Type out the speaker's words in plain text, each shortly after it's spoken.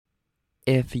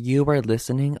If you are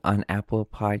listening on Apple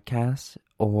Podcasts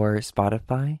or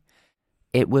Spotify,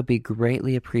 it would be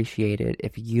greatly appreciated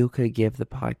if you could give the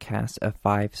podcast a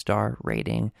 5-star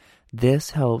rating.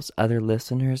 This helps other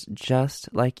listeners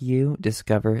just like you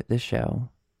discover the show.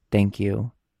 Thank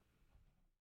you.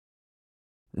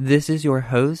 This is your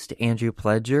host, Andrew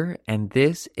Pledger, and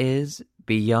this is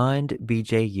Beyond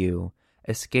BJU,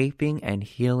 Escaping and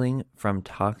Healing from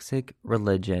Toxic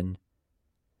Religion.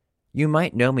 You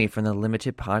might know me from the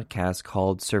limited podcast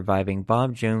called Surviving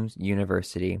Bob Jones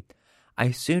University.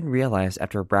 I soon realized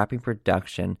after wrapping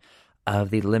production of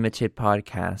the limited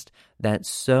podcast that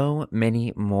so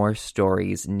many more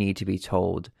stories need to be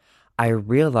told. I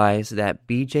realized that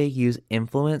BJU's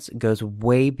influence goes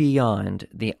way beyond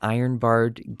the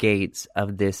iron-barred gates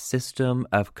of this system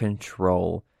of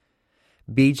control.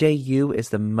 BJU is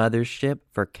the mothership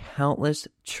for countless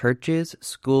churches,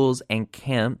 schools, and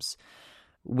camps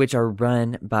which are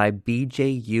run by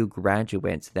BJU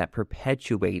graduates that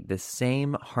perpetuate the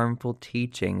same harmful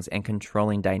teachings and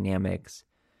controlling dynamics.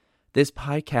 This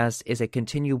podcast is a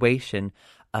continuation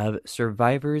of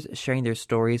survivors sharing their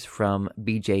stories from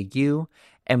BJU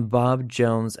and Bob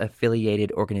Jones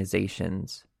affiliated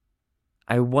organizations.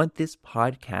 I want this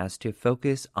podcast to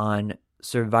focus on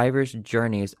survivors'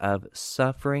 journeys of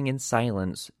suffering in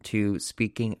silence to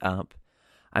speaking up.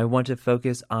 I want to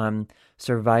focus on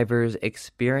survivors'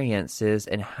 experiences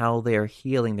and how they are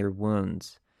healing their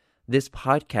wounds. This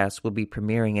podcast will be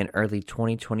premiering in early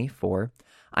 2024.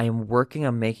 I am working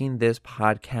on making this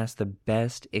podcast the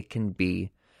best it can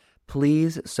be.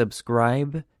 Please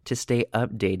subscribe to stay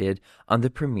updated on the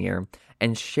premiere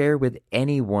and share with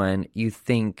anyone you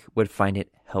think would find it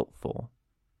helpful.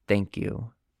 Thank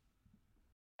you.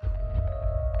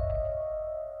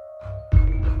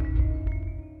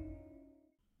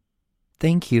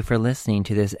 Thank you for listening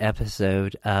to this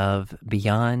episode of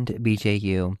Beyond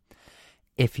BJU.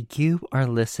 If you are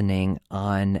listening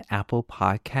on Apple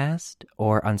Podcast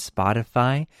or on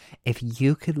Spotify, if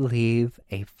you could leave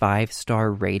a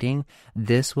 5-star rating,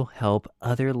 this will help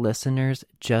other listeners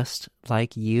just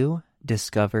like you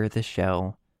discover the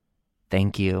show.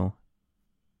 Thank you.